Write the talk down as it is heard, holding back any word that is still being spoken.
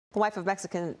The wife of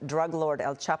Mexican drug lord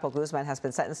El Chapo Guzman has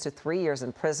been sentenced to 3 years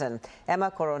in prison. Emma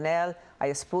Coronel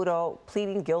Aispuro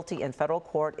pleading guilty in federal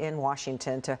court in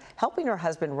Washington to helping her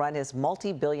husband run his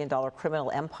multi-billion-dollar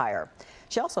criminal empire.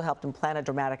 She also helped him plan a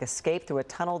dramatic escape through a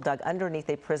tunnel dug underneath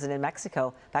a prison in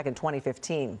Mexico back in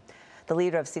 2015. The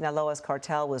leader of Sinaloa's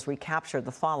cartel was recaptured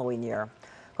the following year.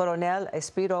 Coronel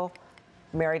Aispuro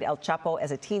married El Chapo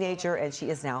as a teenager, and she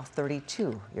is now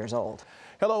 32 years old.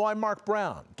 Hello, I'm Mark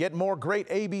Brown. Get more great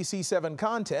ABC7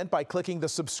 content by clicking the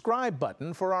subscribe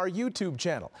button for our YouTube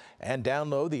channel. And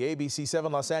download the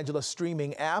ABC7 Los Angeles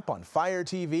streaming app on Fire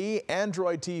TV,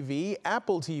 Android TV,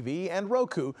 Apple TV, and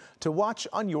Roku to watch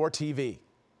on your TV.